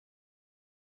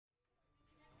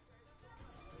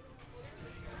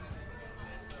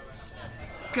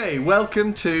Okay,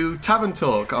 welcome to Tavern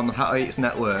Talk on the Hat Eats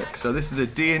Network. So this is a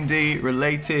D&D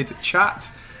related chat,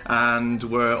 and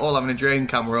we're all having a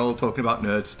drink and we're all talking about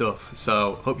nerd stuff.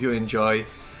 So hope you enjoy.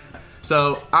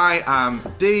 So I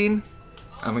am Dean.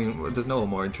 I mean, there's no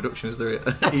more introduction, is there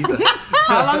either?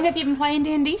 How long have you been playing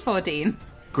D&D for, Dean?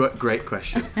 Great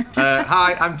question.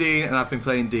 Hi, I'm Dean, and I've been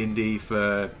playing D&D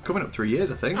for coming up 3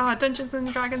 years, I think. Dungeons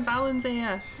and Dragons Alan's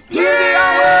here. D&D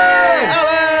Alan!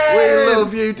 We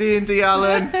love you, D&D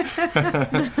Alan.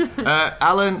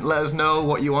 Alan, let us know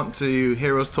what you want to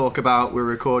hear us talk about. We're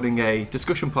recording a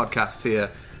discussion podcast here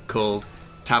called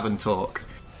Tavern Talk.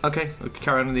 Okay, we'll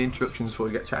carry on with the introductions before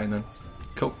we get chatting then.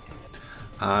 Cool.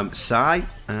 Sai,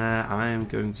 I am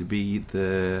going to be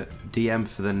the DM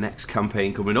for the next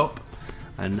campaign coming up,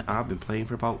 and I've been playing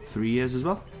for about 3 years as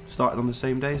well. Started on the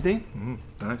same day as Dean.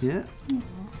 Nice. Yeah.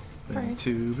 Then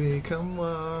to become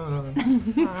one.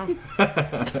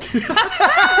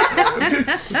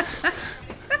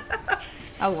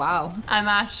 Oh, wow. I'm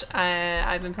Ash.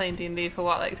 I've been playing D&D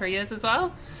for 3 years as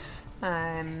well.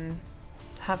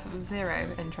 Have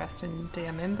zero interest in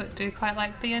DMing, but do quite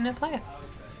like being a player.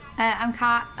 I'm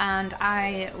Kat, and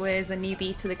I was a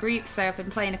newbie to the group, so I've been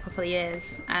playing a couple of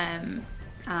years and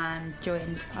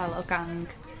joined our little gang.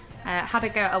 Had a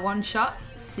go at a one-shot,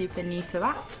 super new to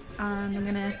that, and I'm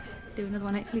going to do another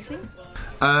one hopefully soon.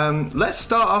 Let's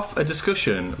start off a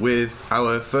discussion with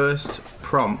our first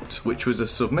prompt, which was a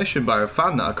submission by a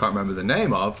fan that I can't remember the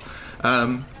name of.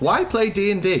 Why play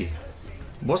D&D?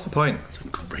 What's the point? That's a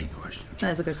great question.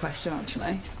 That's a good question,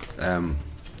 actually.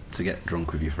 To get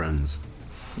drunk with your friends.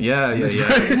 Yeah.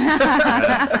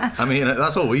 I mean,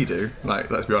 that's all we do,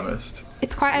 let's be honest.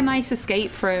 It's quite a nice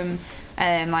escape from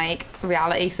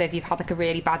reality. So if you've had a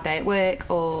really bad day at work,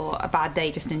 or a bad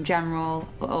day just in general,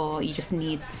 or you just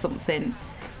need something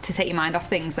to take your mind off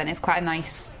things, then it's quite a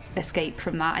nice escape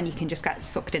from that, and you can just get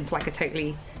sucked into a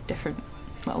totally different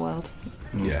little world.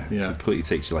 Yeah. Completely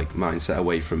takes your mindset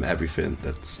away from everything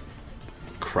that's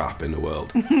crap in the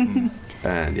world.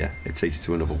 And yeah, it takes you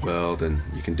to another world, and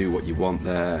you can do what you want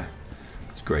there.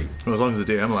 It's great. Well, as long as the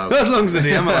DM allows it. As long as the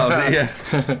DM allows it,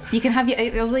 yeah. You can have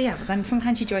but then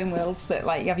sometimes you join worlds that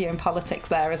you have your own politics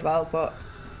there as well, but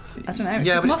I don't know, it's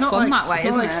just more fun that way,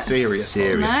 isn't it? Serious.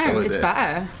 No, it's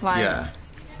better. Yeah.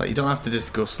 You don't have to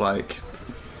discuss I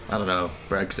don't know,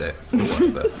 Brexit or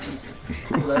whatever.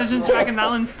 Dungeons and Dragons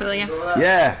Alan's still, yeah.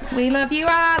 Yeah. We love you,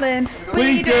 Alan.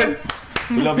 We do.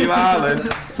 We love you, Alan.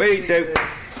 We do.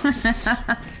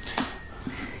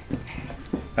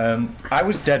 I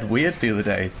was dead weird the other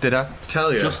day. Did I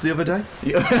tell you? Just the other day?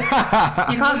 You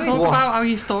can't talk about how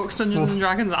he stalks Dungeons and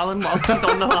Dragons Alan whilst he's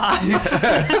on the live.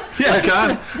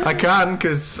 Yeah, I can,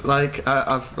 because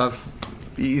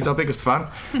he's our biggest fan.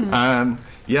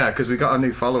 Yeah, because we got a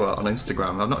new follower on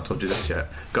Instagram. I've not told you this yet.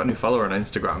 Got a new follower on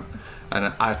Instagram,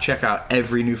 and I check out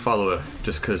every new follower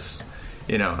just because,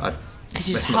 because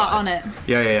you're just hot on it.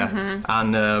 Yeah.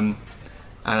 Mm-hmm.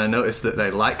 And I noticed that they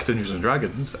like Dungeons and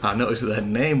Dragons. I noticed that their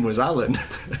name was Alan,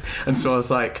 and so I was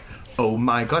like, "Oh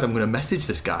my god, I'm going to message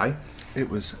this guy."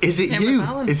 Is it you?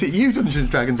 Is it you, Dungeons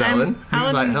and Dragons, Alan? Alan he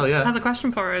was like, "Hell yeah!" Has a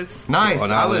question for us. Nice,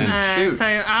 Alan. Shoot. So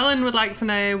Alan would like to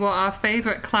know what our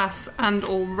favourite class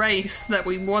and/or race that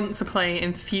we want to play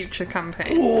in future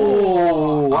campaigns.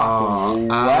 Wow!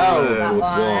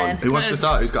 One. Who wants to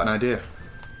start? Who's got an idea?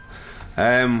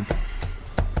 I've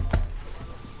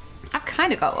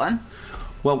kind of got one.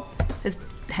 Well, it's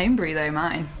homebrew though,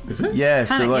 mine. Is it? Yeah,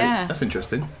 yeah. That's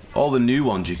interesting. All the new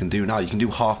ones you can do now, you can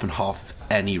do half and half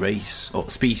any race, or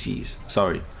species,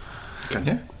 sorry. Can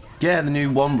you? Yeah, the new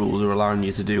one rules are allowing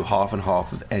you to do half and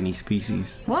half of any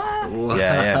species. What?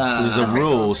 Yeah. So there's a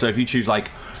rule, cool. So if you choose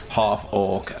half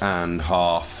orc and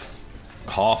half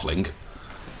halfling,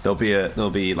 there'll be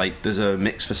there's a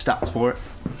mix for stats for it.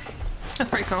 That's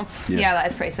pretty cool. Yeah, that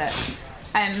is pretty sick.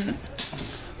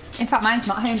 In fact, mine's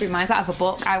not homebrew, mine's out of a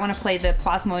book. I want to play the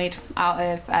Plasmoid out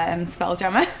of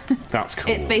Spelljammer. That's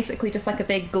cool. It's basically just a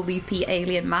big gloopy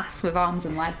alien mass with arms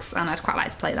and legs, and I'd quite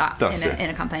like to play that in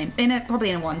a campaign.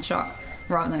 Probably in a one-shot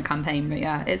rather than a campaign, but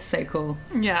yeah, it's so cool.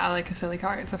 Yeah, I like a silly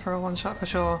character for a one-shot for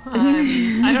sure.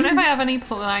 I don't know if I have any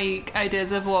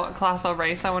ideas of what class or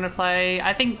race I want to play.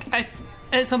 I think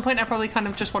at some point I probably kind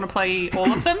of just want to play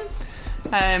all of them.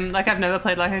 I've never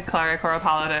played a cleric or a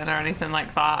paladin or anything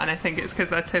like that, and I think it's because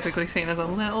they're typically seen as a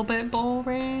little bit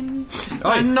boring.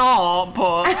 I'm not,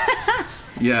 but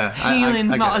Yeah,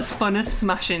 Healing's I not get as fun as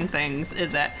smashing things,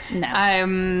 is it?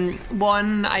 No.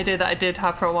 One idea that I did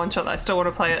have for a one shot that I still want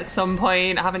to play at some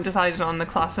point. I haven't decided on the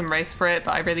class and race for it,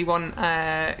 but I really want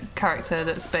a character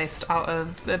that's based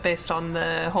on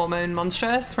the hormone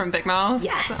monstrous from Big Mouth.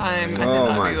 Yes. I think Oh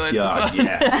that'd my be loads of god, fun.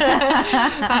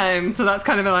 yes. So that's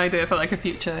kind of an idea for like a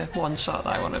future one shot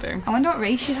that I want to do. I wonder what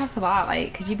race you'd have for that.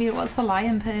 Like, could you be what's the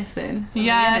lion person?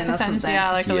 Yeah, Leonin or potentially. something?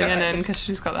 Yeah, like a Yeah. Leonin because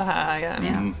she's got the hair. Yeah,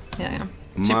 Yeah. yeah.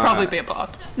 She'd My- probably be a bard.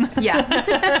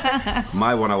 Yeah.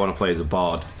 My one I want to play is a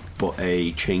bard, but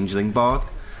a changeling bard.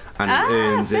 And it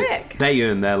earns sick. they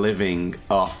earn their living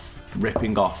off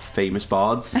ripping off famous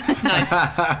bards Nice.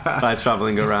 by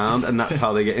travelling around, and that's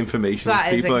how they get information That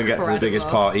of is people and get to the biggest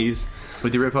incredible. parties.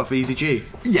 Would you rip off Easy G?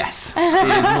 Yes, he is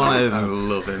one I of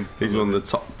love him. he's one of the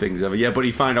top things ever. Yeah, but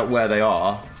he'd find out where they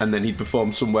are, and then he'd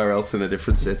perform somewhere else in a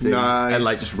different city, Nice. and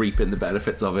like just reaping the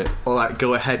benefits of it. Or like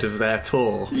go ahead of their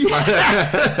tour.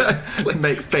 Like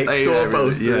make fake tour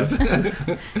posters.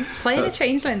 Playing the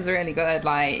changeling's really good.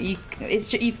 Like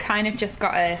you've kind of just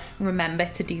got to remember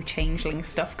to do changeling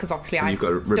stuff because obviously And I've you've got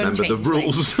to done remember the changeling.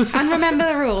 rules. And remember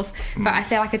the rules. But I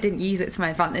feel like I didn't use it to my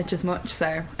advantage as much. So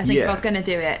I think if Yeah. I was going to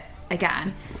do it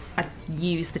again, I'd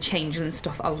use the changeling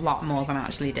stuff a lot more than I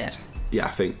actually did. Yeah,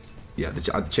 I think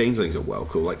the changelings are well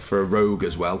cool. Like for a rogue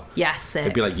as well. Yes,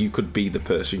 It'd be like you could be the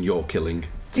person you're killing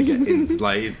to get in.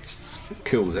 Like it's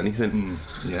cool as anything.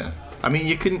 Yeah. I mean,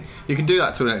 you can do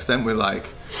that to an extent with like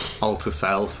alter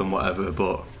self and whatever,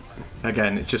 but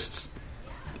again, it just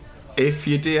if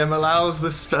your DM allows the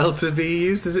spell to be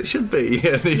used as it should be,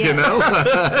 you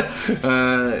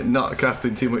know, not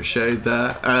casting too much shade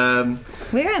there.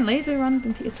 We're getting laser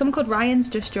random people. Someone called Ryan's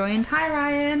just joined. Hi,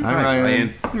 Ryan. Hi,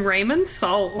 Ryan. Raymond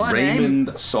Salt. What a name.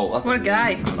 Raymond Salt. That's What a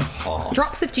guy. hard.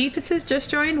 Drops of Jupiter's just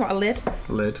joined. What a lid.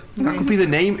 Lid. That could be the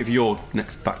name of your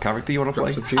next that character you want to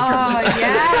play. Oh,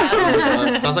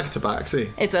 yeah. Sounds like a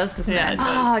tabaxi. It does, doesn't Yeah, it? it does.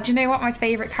 Oh, do you know what my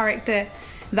favourite character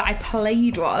that I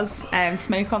played was?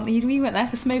 Smoke on the... We went there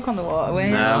for Smoke on the Water,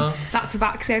 weren't we? No. That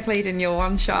tabaxi I played in your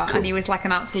one shot, Cool. and he was like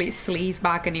an absolute sleaze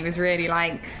bag, and he was really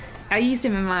like... I used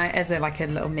him in as a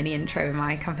little mini intro in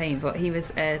my campaign, but he was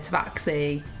a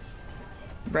tabaxi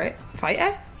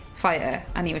fighter,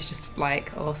 and he was just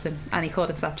like awesome. And he called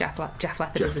himself Jeff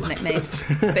Leopard as his nickname.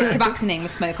 But his tabaxi name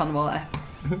was Smoke on the Water.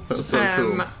 That's so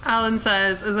cool. Alan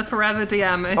says, as a forever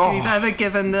DM, if he's ever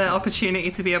given the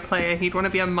opportunity to be a player, he'd want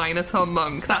to be a Minotaur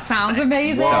monk. That Sounds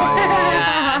amazing.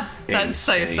 Yeah, that's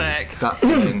so Insane. sick. That's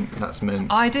mint. That's mint.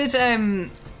 I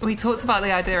did. We talked about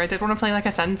the idea. I did want to play like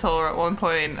a centaur at one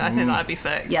point. I think that'd be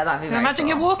sick. Yeah, that'd be very Imagine cool.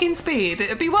 your walking speed.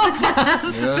 It'd be well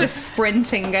fast. Just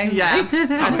sprinting going. Yeah.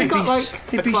 Have they got like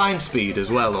a climb speed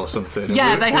as well or something?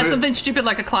 Yeah, We- they had we- something stupid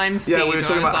like a climb speed. Yeah, we were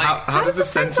talking where about I was how does the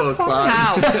centaur climb?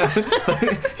 How?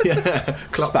 Yeah,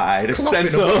 Spider, clopping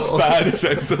a centaur, ball. spider,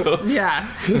 centaur. Yeah.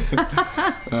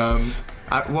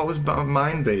 What was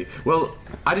mine be? Well,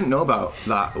 I didn't know about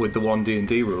that with the one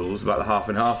D&D rules about the half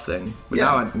and half thing, but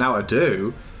Yeah. now I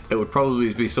do. It would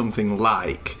probably be something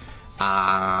like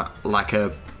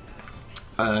a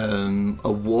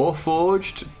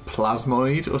warforged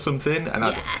plasmoid or something, and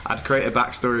Yes. I'd create a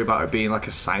backstory about it being like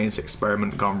a science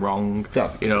experiment gone wrong.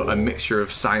 That'd be a cool. mixture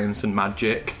of science and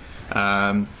magic.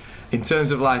 In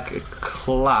terms of like a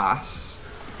class,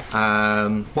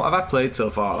 what have I played so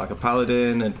far? Like a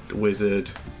paladin, a wizard.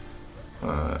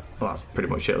 Well, that's pretty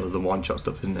much it, other than one-shot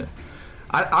stuff, isn't it?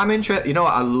 I'm interested. You know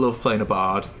what? I love playing a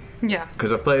bard. Yeah.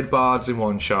 Because I've played bards in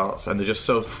one-shots, and they're just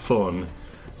so fun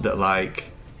that, like,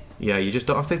 yeah, you just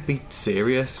don't have to be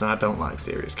serious, and I don't like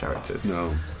serious characters. No.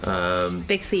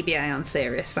 Big CBA on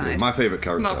serious side. My favourite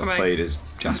character Not for I've me. played is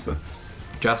Jasper.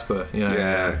 Jasper,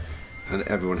 Yeah. And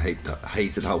everyone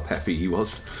hated how peppy he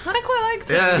was. I quite liked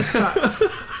it.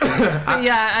 Yeah. But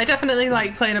yeah, I definitely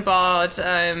like playing a bard.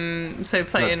 So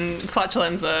playing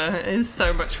Flatulenza is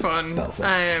so much fun.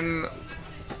 Belter.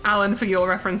 Alan, for your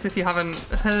reference, if you haven't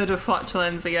heard of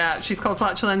Flatulenza yet, she's called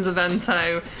Flatulenza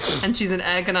Vento, and she's an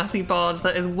Air Ganassi bard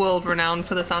that is world renowned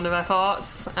for the sound of her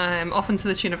farts, often to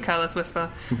the tune of Careless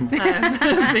Whisper,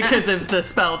 because of the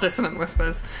spell Dissonant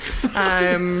Whispers.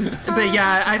 But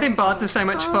yeah, I think bards are so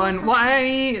much fun. What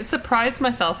I surprised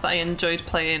myself that I enjoyed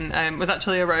playing was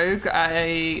actually a rogue.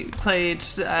 I played,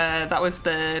 that was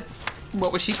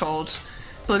what was she called?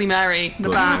 Bloody Mary, the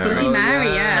bat. Mary. Bloody Mary,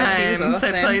 yeah. She was So I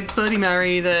awesome. played Bloody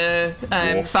Mary, the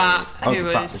Dwarf. bat, Oh, who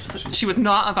the bat, was... wasn't She was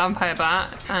not a vampire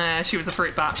bat. She was a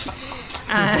fruit bat.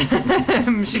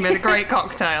 She made a great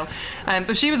cocktail.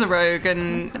 But she was a rogue,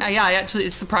 and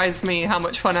it surprised me how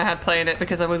much fun I had playing it,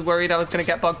 because I was worried I was going to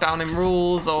get bogged down in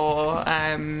rules or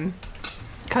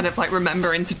kind of like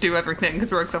remembering to do everything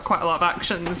because rogues have quite a lot of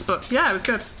actions. But yeah, it was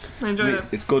good. I enjoyed it.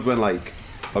 It's good when, like,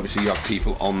 obviously you have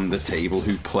people on the table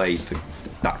who play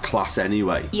that class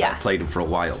anyway. Yeah. Like, played them for a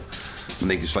while. And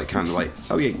they just, like, kind of like,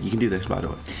 oh, yeah, you can do this, by the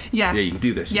way. Yeah. Yeah, you can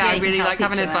do this. Yeah, Yeah, I you really can like help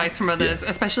having each other. advice from others,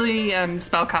 especially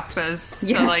spellcasters.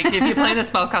 Yeah. So, like, if you're playing a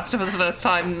spellcaster for the first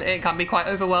time, it can be quite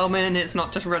overwhelming. It's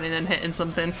not just running and hitting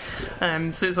something.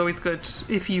 So it's always good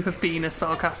if you have been a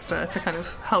spellcaster to kind of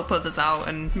help others out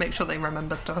and make sure they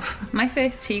remember stuff. My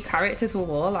first 2 characters were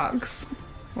warlocks.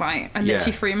 Like, I Yeah.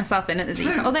 literally threw myself in at the deep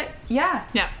end. Oh, yeah.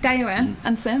 Yeah. Darwin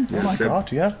and Sim. Oh my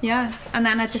god, yeah. Yeah. And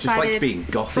then I Just like decided being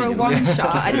gothic for a and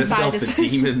one-shot, I yourself decided to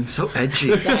demons. So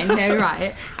edgy. I know,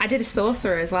 right? I did a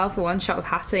sorcerer as well for one shot with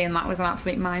Hattie, and that was an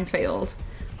absolute minefield.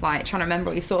 Like, trying to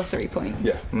remember all your sorcery points.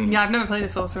 Yeah. Yeah, I've never played a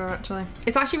sorcerer, actually.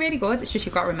 It's actually really good. It's just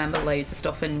you've got to remember loads of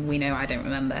stuff, and we know I don't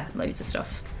remember loads of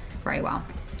stuff very well.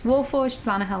 Warforged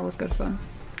Zanahel was good fun.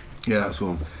 Yeah. That's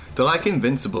one. They're like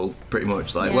invincible, pretty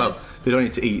much. Like, Yeah. well, they don't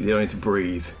need to eat, they don't need to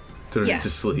breathe, they don't Yeah. need to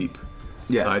sleep.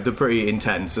 Yeah. Like, they're pretty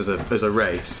intense as a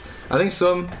race. I think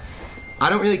I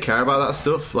don't really care about that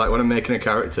stuff. Like, when I'm making a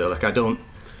character, like, I don't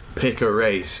pick a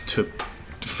race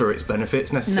for its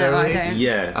benefits necessarily. don't.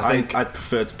 Yeah, I think- I'd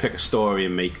prefer to pick a story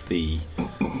and make the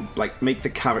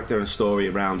character and story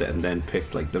around it, and then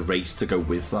pick like the race to go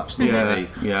with that story.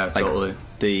 Yeah, Like, totally.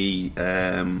 The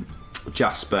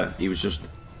Jasper, he was just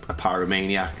a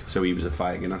pyromaniac, so he was a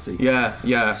fire genasi.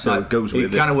 Yeah. So it goes with you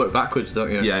it. kind of work backwards, don't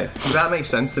you? Yeah. That makes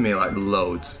sense to me, like,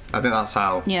 loads. I think that's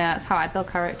how. Yeah, that's how I build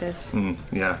characters.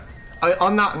 Yeah.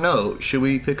 On that note, should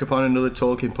we pick up on another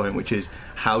talking point, which is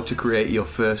how to create your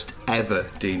first ever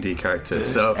D&D character?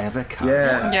 First ever character.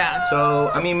 Yeah. Yeah.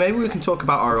 So, I mean, maybe we can talk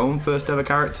about our own first ever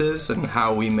characters and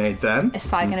how we made them. Is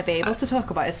Sai going to be able to talk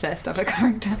about his first ever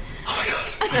character?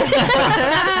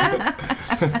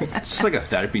 It's just like a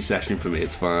therapy session for me.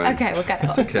 It's fine. Okay, we'll get it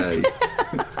up. Okay.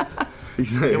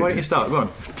 Yeah, why don't you start? Go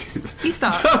on. You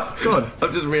start. Go on.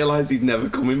 I've just realised he's never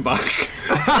coming back.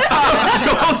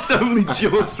 I've only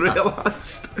just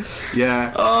realised.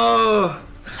 Yeah. Oh.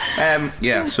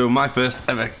 Yeah, so my first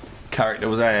ever character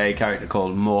was a character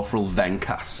called Morphral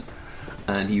Venkas.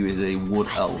 And he was a wood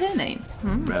elf Surname?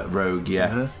 rogue,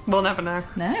 yeah. We'll never know.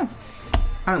 No.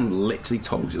 I literally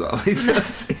told you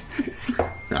that.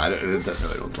 No, I don't know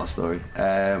anyone's last story.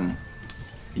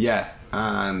 Yeah,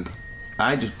 and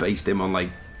I just based him on like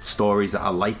stories that I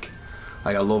like.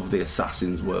 Like, I love the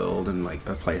Assassin's world, and like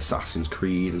I play Assassin's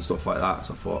Creed and stuff like that.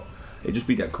 So I thought it'd just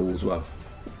be dead cool to have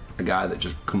a guy that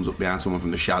just comes up behind someone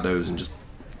from the shadows and just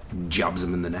jabs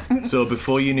him in the neck. So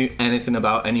before you knew anything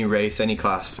about any race, any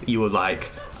class, you were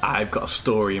like, I've got a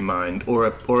story in mind, or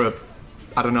a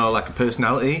I don't know, like a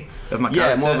personality of my Yeah,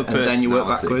 character, more of a and then you work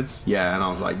personality. backwards. Yeah, and I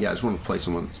was like, yeah, I just want to play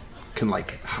someone that can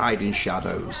like hide in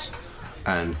shadows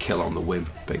and kill on the whim,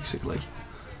 basically.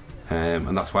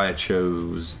 And that's why I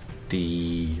chose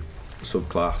the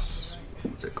subclass.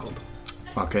 What's it called?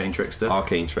 Arcane Trickster.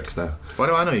 Arcane Trickster. Why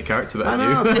do I know your character better I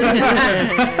than know.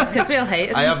 you? It's because we all hate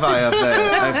it. I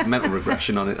have mental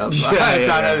regression on it. That's why I'm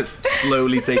trying to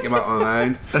slowly take him out of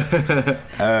my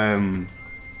mind.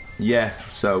 Yeah,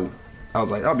 so I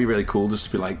was like, that'd be really cool just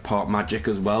to be like part magic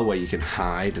as well, where you can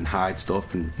hide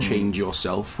stuff and change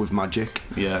yourself with magic.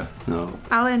 Yeah. No.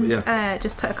 Alan's Yeah.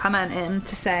 just put a comment in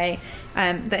to say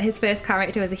that his first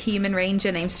character was a human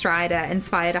ranger named Strider,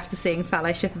 inspired after seeing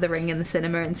Fellowship of the Ring in the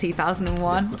cinema in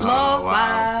 2001. Oh, Love wow.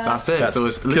 that. That's it. That's So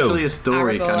it's cool. literally a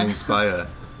story Aragorn. can inspire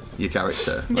your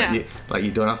character. Yeah. Like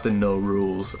you don't have to know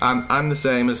rules. I'm the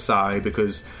same as Sai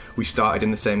because we started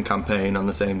in the same campaign on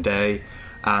the same day,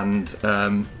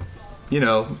 and you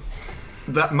know,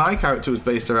 that my character was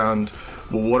based around,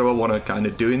 well, what do I want to kind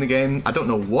of do in the game? I don't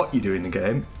know what you do in the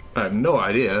game. I have no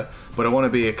idea, but I want to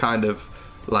be a kind of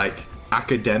like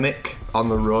academic on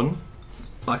the run.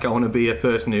 Like, I want to be a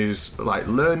person who's like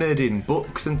learned in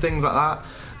books and things like that,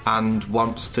 and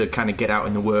wants to kind of get out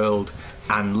in the world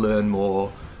and learn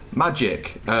more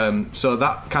magic. So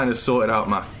that kind of sorted out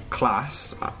my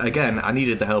class. Again, I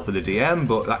needed the help of the DM,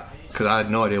 but that because I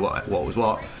had no idea what was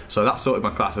what. So that sorted my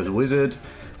class as a wizard.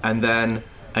 And then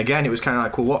again, it was kind of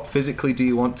like, well, what physically do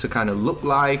you want to kind of look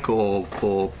like, or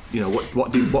you know,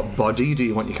 what body do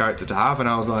you want your character to have? And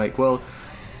I was like, well,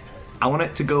 I want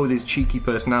it to go with his cheeky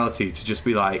personality, to just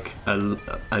be like a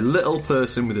little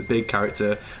person with a big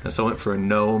character, and so I went for a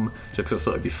gnome just because I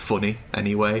thought it'd be funny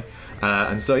anyway.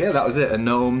 And so yeah, that was it, a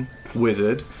gnome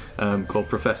wizard called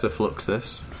Professor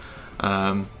Fluxus.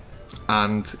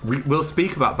 And we'll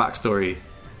speak about backstory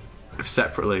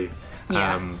separately,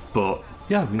 Yeah. but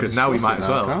Yeah, we because can now we discuss might it as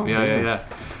now, well. can't we?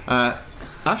 Yeah.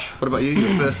 Ash, what about you?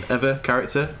 Your first ever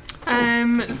character?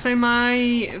 So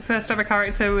my first ever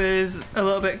character was a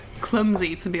little bit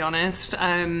clumsy, to be honest.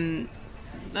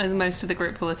 As most of the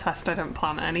group will attest, I don't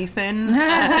plan anything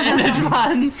in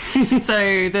advance.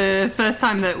 So the first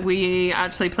time that we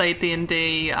actually played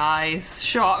D&D, I,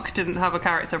 shocked, didn't have a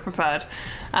character prepared.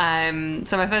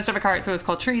 So my first ever character was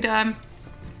called Trida.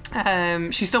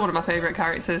 She's still one of my favourite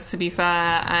characters, to be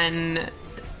fair, and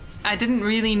I didn't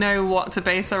really know what to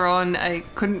base her on. I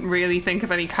couldn't really think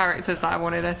of any characters that I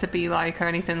wanted her to be like or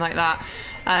anything like that.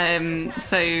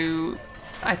 So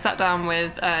I sat down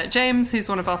with James, who's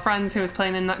one of our friends who was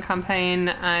playing in that campaign,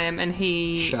 and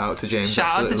he... Shout out to James.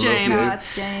 Shout out to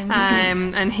James.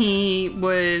 And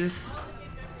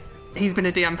he's been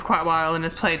a DM for quite a while and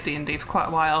has played D&D for quite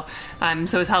a while,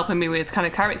 so was helping me with kind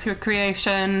of character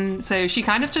creation. So she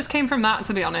kind of just came from that,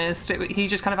 to be honest. He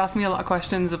just kind of asked me a lot of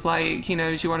questions of like, you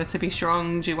know, do you want it to be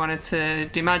strong? Do you want it to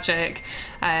do magic?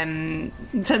 Turns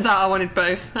out I wanted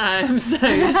both. So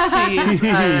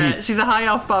she's a high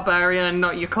elf barbarian,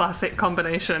 not your classic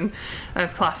combination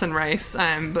of class and race,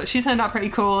 but she turned out pretty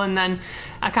cool. And then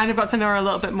I kind of got to know her a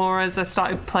little bit more as I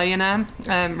started playing her,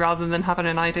 rather than having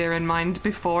an idea in mind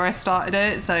before I started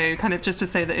it. So kind of just to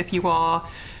say that if you are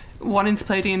wanting to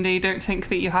play D&D, don't think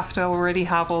that you have to already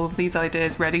have all of these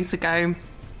ideas ready to go.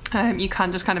 You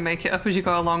can just kind of make it up as you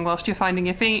go along whilst you're finding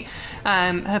your feet.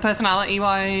 Her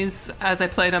personality-wise, as I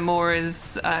played her more,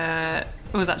 was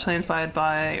actually inspired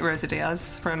by Rosa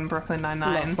Diaz from Brooklyn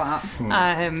Nine-Nine. Love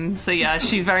that. So yeah,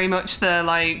 she's very much the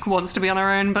like wants to be on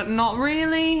her own, but not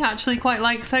really. Actually, quite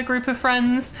likes her group of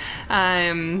friends.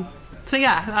 So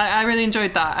yeah, I really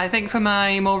enjoyed that. I think for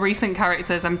my more recent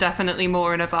characters, I'm definitely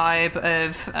more in a vibe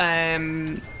of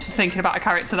thinking about a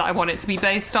character that I want it to be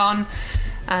based on.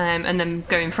 And then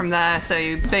going from there.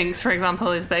 So Binks, for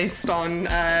example, is based on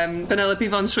Penelope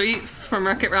von Schweetz from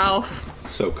Wreck-It Ralph.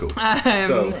 So cool.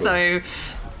 So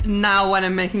now when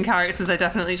I'm making characters, I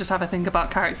definitely just have a think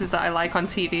about characters that I like on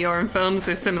TV or in films.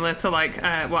 So similar to like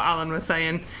what Alan was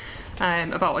saying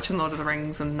about watching Lord of the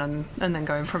Rings and then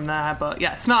going from there. But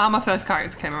yeah, it's not how my first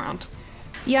character came around.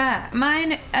 Yeah,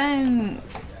 mine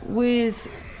was...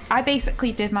 I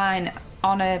basically did mine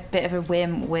on a bit of a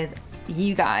whim with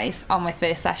you guys on my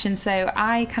first session. So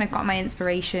I kind of got my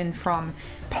inspiration from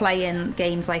playing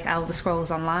games like Elder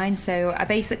Scrolls Online. So I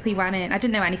basically went in, I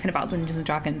didn't know anything about Dungeons and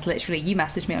Dragons. Literally, you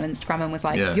messaged me on Instagram and was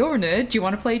like, you're a nerd, do you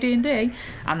want to play D&D?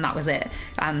 And that was it.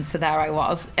 And so there I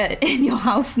was in your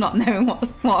house, not knowing what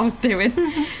I was doing.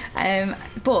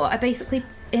 But I basically,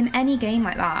 in any game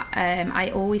like that,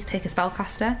 I always pick a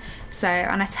spellcaster. So,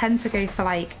 and I tend to go for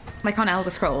like on Elder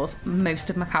Scrolls,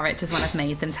 most of my characters when I've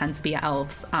made them tend to be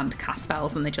elves and cast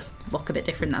spells, and they just look a bit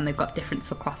different and they've got different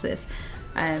subclasses.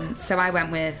 So I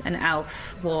went with an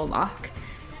elf warlock.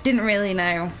 Didn't really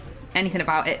know anything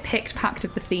about it. Picked Pact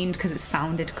of the Fiend because it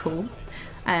sounded cool.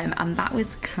 And that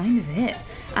was kind of it.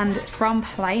 And from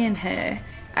playing her,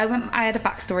 I had a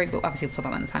backstory, but obviously we'll talk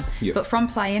about that another time. Yep. But from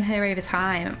playing her over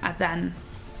time,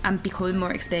 I'm becoming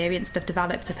more experienced. I've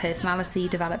developed a personality,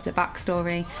 developed a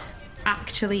backstory,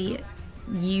 actually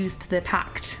used the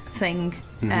pact thing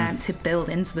to build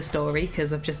into the story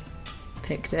because I've just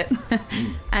picked it.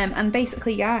 And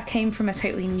basically, I came from a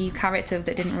totally new character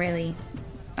that I didn't really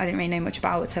know much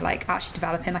about to like actually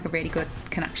developing like a really good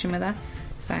connection with her.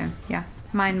 So yeah,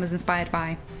 mine was inspired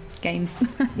by games.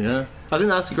 Yeah, I think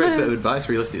that's a great bit of advice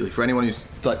realistically for anyone who's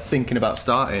like thinking about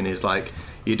starting, is like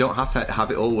you don't have to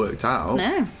have it all worked out.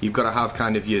 No, you've got to have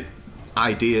kind of your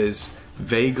ideas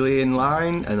vaguely in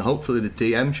line, and hopefully the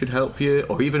DM should help you,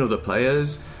 or even other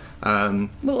players. Well,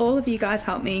 all of you guys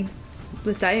helped me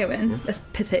with Daewin,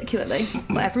 particularly.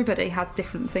 Everybody had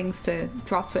different things to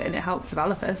add to it, and it helped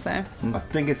develop it. So I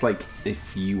think it's like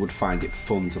if you would find it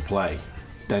fun to play,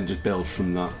 then just build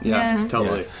from that. Yeah.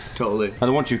 Totally. And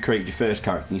then once you've created your first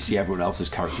character and you see everyone else's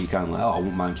character, you kind of like, I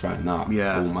wouldn't mind trying that.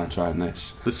 Yeah. I wouldn't mind trying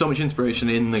this. There's so much inspiration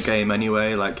in the game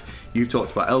anyway. Like you've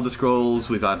talked about Elder Scrolls,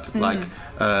 we've had like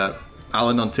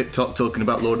Alan on TikTok talking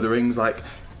about Lord of the Rings. Like,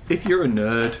 if you're a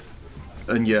nerd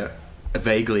and you're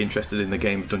vaguely interested in the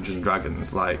game of Dungeons and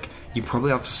Dragons, like, you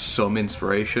probably have some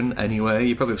inspiration anyway.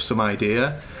 You probably have some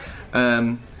idea.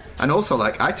 And also,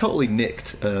 like, I totally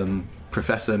nicked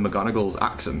Professor McGonagall's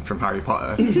accent from Harry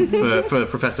Potter for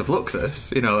Professor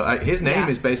Fluxus. You know, his name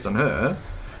is based on her.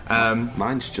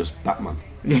 Mine's just Batman.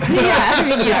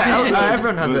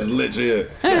 Everyone has it. Literally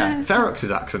it. Yeah,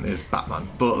 Ferox's accent is Batman,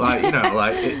 but like you know,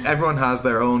 like everyone has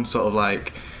their own sort of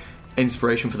like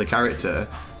inspiration for the character.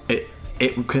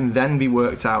 It can then be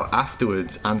worked out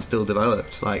afterwards and still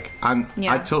developed. Like I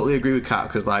totally agree with Kat,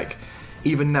 because like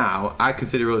even now I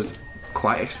consider us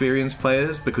quite experienced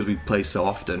players because we play so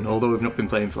often. Although we've not been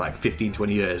playing for like 15,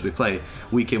 20 years, we play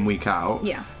week in, week out.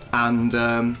 Yeah.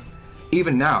 And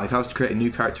even now, if I was to create a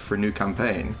new character for a new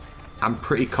campaign, I'm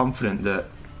pretty confident that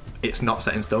it's not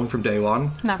set in stone from day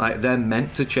one. No. Like, they're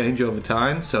meant to change over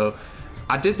time. So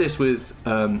I did this with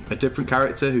a different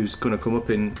character who's going to come up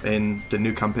in the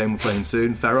new campaign we're playing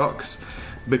soon, Ferox,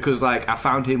 because like I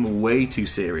found him way too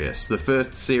serious. The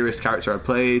first serious character I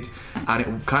played, and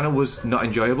it kind of was not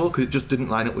enjoyable because it just didn't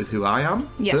line up with who I am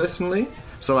personally.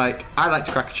 So like, I like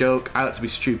to crack a joke, I like to be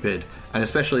stupid, and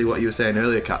especially what you were saying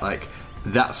earlier, Kat, like,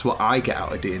 that's what I get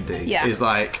out of D&D. Yeah. Is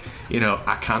like, you know,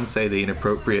 I can say the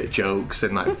inappropriate jokes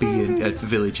and like be a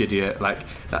village idiot. Like,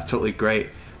 that's totally great.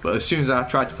 But as soon as I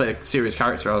tried to play a serious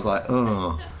character, I was like,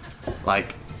 oh,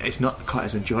 like, it's not quite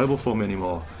as enjoyable for me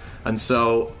anymore. And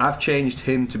so I've changed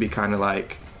him to be kind of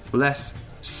like less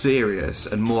serious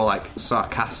and more like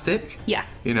sarcastic. Yeah.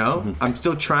 You know, I'm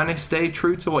still trying to stay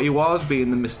true to what he was, being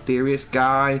the mysterious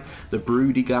guy, the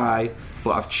broody guy,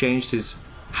 but I've changed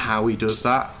how he does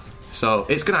that. So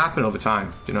it's going to happen over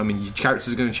time. You know, I mean, your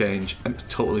characters are going to change, and it's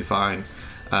totally fine.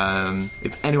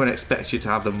 If anyone expects you to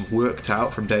have them worked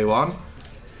out from day one,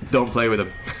 don't play with them.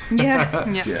 Yeah.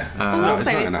 Yeah. Yeah. And It's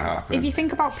not going to happen. if you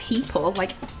think about people,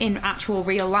 like in actual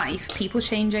real life, people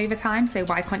change over time. So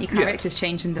why can't your characters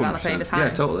change and develop 100%. over time? Yeah,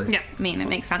 totally. Yeah. I mean, it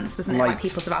makes sense, doesn't it? Why Like-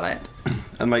 people develop.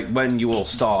 And like when you all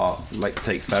start, like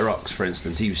take Ferox for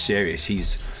instance, he was serious.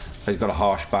 He's got a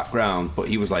harsh background, but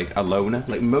he was like a loner.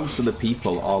 Like most of the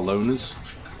people are loners,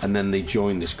 and then they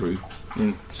join this group.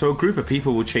 So a group of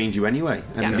people will change you anyway,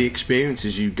 and Yeah. the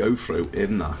experiences you go through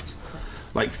in that.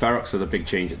 Like Ferox had a big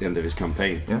change at the end of his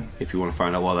campaign. Yeah. If you want to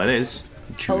find out what that is,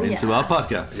 tune into yeah. our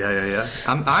podcast. Yeah.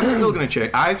 I'm still going to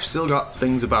change. I've still got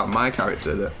things about my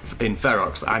character that in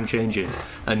Ferox that I'm changing,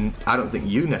 and I don't think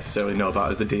you necessarily know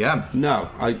about as the DM. No,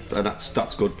 and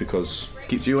that's good because.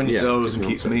 Keeps you on your Yeah, toes keeps and me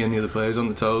on keeps toes. me and the other players on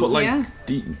the toes. But like,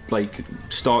 Yeah. like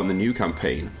starting the new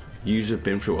campaign, you have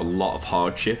been through a lot of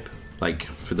hardship, like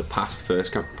for the past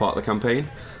first part of the campaign,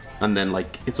 and then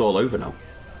like it's all over now,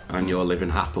 and you're living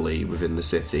happily within the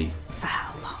city.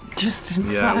 Just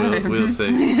inside. yeah, we'll see.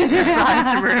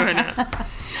 Inside to ruin it.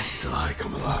 Till I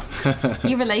come along.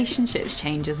 Your relationships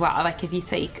change as well. Like if you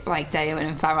take like Daewin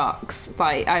and Ferox,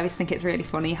 like I always think it's really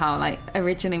funny how like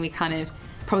originally we kind of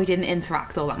probably didn't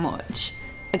interact all that much.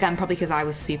 Again, probably because I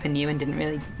was super new and didn't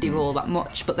really do all that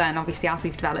much. But then obviously as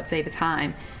we've developed over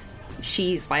time,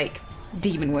 she's like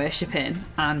demon worshipping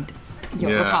and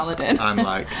you're the paladin. I'm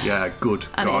like, good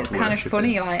and God it's kind of worshipping.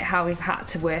 funny like how we've had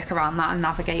to work around that and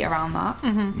navigate around that.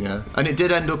 Yeah, and it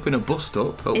did end up in a bust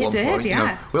up at It one did, point. You know,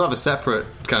 yeah. we'll have a separate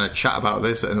kind of chat about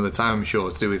this at another time, I'm sure,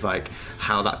 to do with like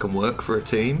how that can work for a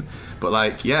team. But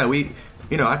like, yeah,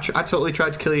 I totally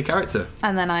tried to kill your character.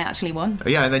 And then I actually won.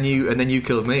 Yeah, and then you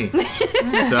killed me.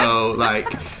 So like,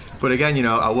 but again,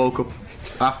 I woke up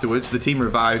afterwards. The team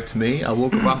revived me. I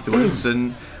woke up afterwards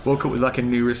and woke up with like a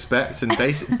new respect and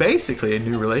basically a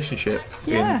new relationship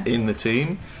Yeah. in the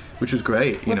team, which was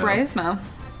great. We're bros now.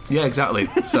 Yeah, exactly.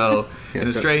 So in a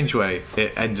but- strange way, we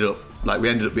ended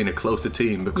up being a closer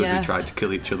team because Yeah. we tried to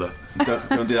kill each other.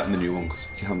 Don't do that in the new one because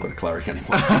you haven't got a cleric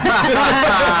anymore.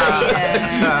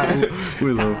 Yeah.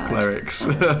 We love clerics.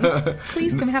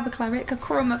 Please, can we have a cleric? A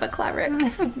crumb of a cleric.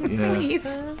 Yeah. Please.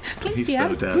 He's DM.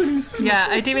 so dead. Yeah,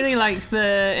 I do really like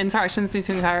the interactions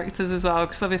between characters as well,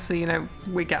 because obviously,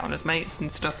 we get on as mates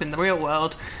and stuff in the real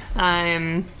world.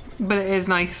 But it is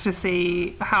nice to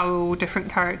see how different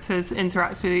characters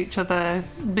interact with each other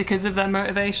because of their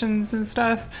motivations and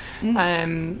stuff.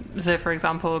 So, for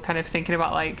example, kind of thinking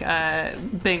about like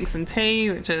Binks and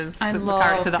T, which is I a love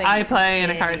character that I Binks play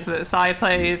and and a T. character that Sai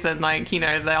plays, and like they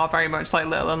are very much like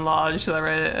little and large. They're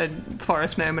a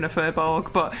forest gnome and a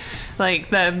furbolg, but like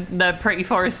they're pretty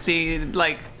foresty.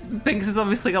 Like Binks is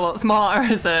obviously a lot smarter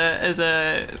as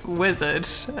a wizard.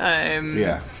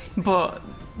 Yeah. But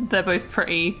they're both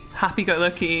pretty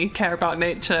happy-go-lucky, care about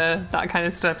nature, that kind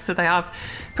of stuff. So they have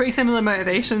pretty similar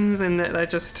motivations in that they're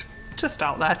just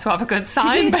out there to have a good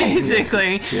time,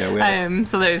 basically. Yeah,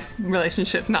 so those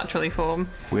relationships naturally form.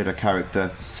 We had a character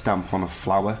stamp on a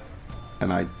flower,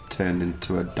 and I turned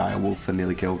into a direwolf and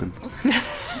nearly killed him.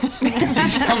 Because he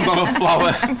stamped on a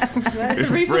flower. That's It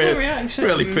a reasonable really- reaction.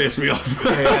 Really pissed me off.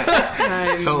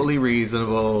 Totally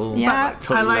reasonable. Yeah. Like,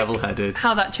 totally I like level-headed.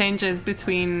 how that changes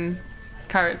between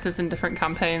characters in different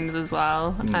campaigns as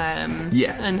well.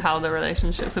 Yeah. And how the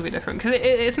relationships will be different. Because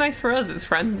it's nice for us as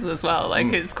friends as well. Like,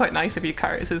 it's quite nice if your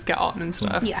characters get on and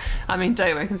stuff. Yeah. I mean,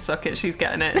 Daywin can suck it. She's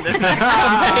getting it in this next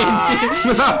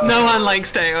campaign. No one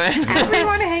likes Daywin.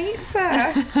 Everyone hates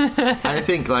her. I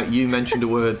think, like, you mentioned a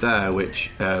word there, which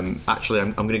actually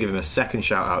I'm going to give him a second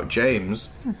shout out. James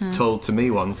told to me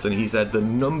once, and he said the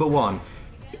number one,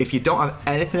 if you don't have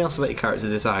anything else about your character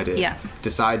decided,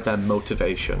 decide their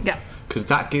motivation. Yeah. Because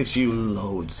that gives you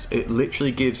loads. It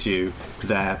literally gives you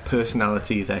their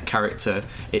personality, their character.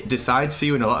 It decides for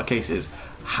you in a lot of cases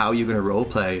how you're going to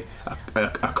roleplay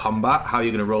a combat, how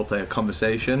you're going to roleplay a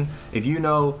conversation. If you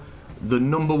know the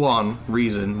number one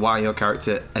reason why your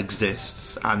character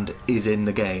exists and is in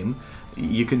the game,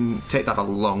 you can take that a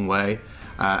long way.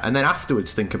 And then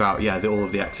afterwards think about all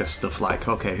of the excess stuff, like,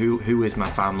 okay, who is my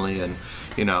family, and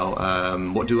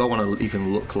what do I want to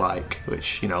even look like,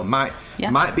 which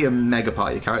might be a mega part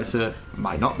of your character,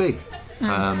 might not be.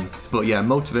 But yeah,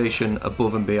 motivation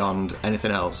above and beyond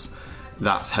anything else,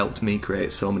 that's helped me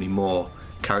create so many more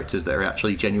characters that are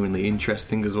actually genuinely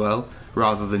interesting as well,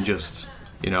 rather than just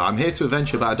I'm here to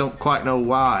adventure but I don't quite know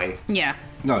why. Yeah.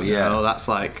 No, yeah. That's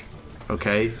like,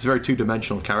 okay, it's a very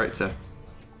two-dimensional character.